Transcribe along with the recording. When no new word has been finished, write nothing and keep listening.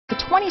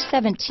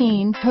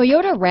2017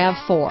 Toyota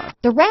RAV4.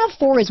 The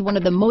RAV4 is one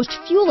of the most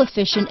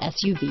fuel-efficient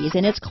SUVs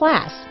in its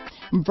class.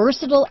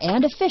 Versatile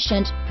and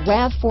efficient,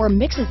 RAV4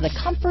 mixes the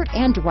comfort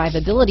and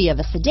drivability of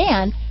a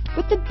sedan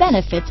with the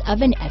benefits of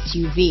an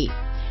SUV.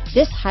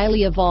 This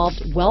highly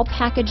evolved,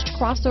 well-packaged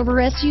crossover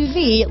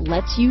SUV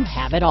lets you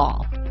have it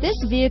all. This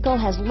vehicle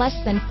has less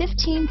than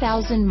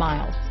 15,000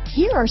 miles.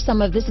 Here are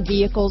some of this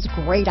vehicle's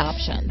great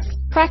options: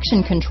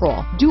 traction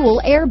control,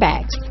 dual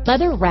airbags,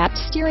 leather-wrapped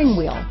steering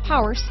wheel,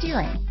 power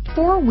steering,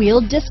 four-wheel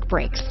disc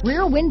brakes,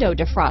 rear window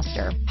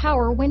defroster,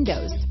 power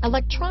windows,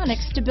 electronic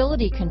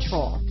stability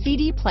control,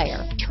 CD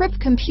player, trip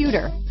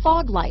computer,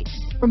 fog lights,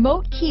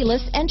 remote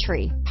keyless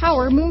entry,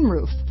 power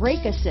moonroof,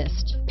 brake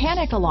assist,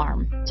 panic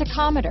alarm,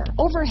 tachometer,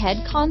 overhead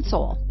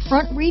console,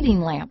 front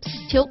reading lamps,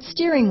 tilt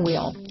steering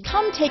wheel.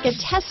 Come take a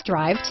test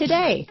drive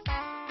today.